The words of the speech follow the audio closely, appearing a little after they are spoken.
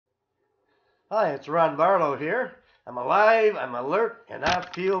Hi, it's Ron Barlow here. I'm alive, I'm alert, and I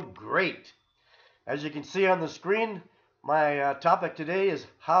feel great. As you can see on the screen, my topic today is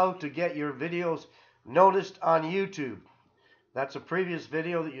how to get your videos noticed on YouTube. That's a previous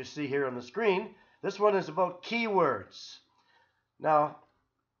video that you see here on the screen. This one is about keywords. Now,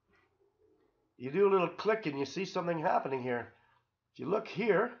 you do a little click and you see something happening here. If you look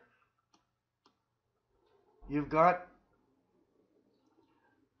here, you've got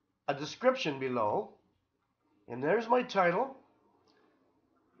a description below, and there's my title.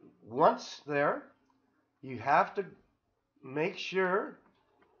 Once there, you have to make sure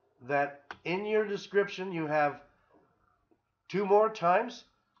that in your description you have 2 more times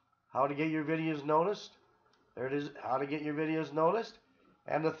how to get your videos noticed. There it is, how to get your videos noticed.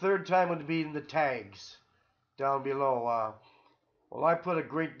 And the third time would be in the tags down below. Well, I put a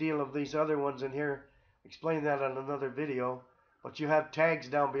great deal of these other ones in here. Explain that on another video. But you have tags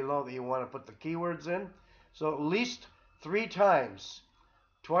down below that you want to put the keywords in. So at least 3 times.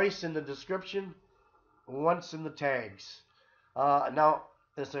 Twice in the description, once in the tags. Now,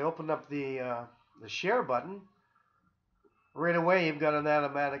 as I open up the share button, right away you've got an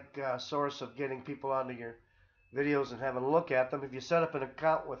automatic source of getting people onto your videos and having a look at them. If you set up an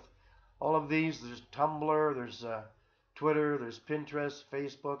account with all of these, there's Tumblr, there's Twitter, there's Pinterest,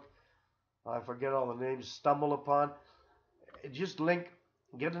 Facebook, I forget all the names, Stumble Upon. Just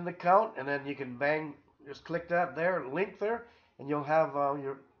get an account, and then you can just click that there, link there, and you'll have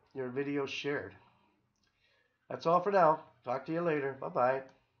your videos shared. That's all for now. Talk to you later. Bye-bye.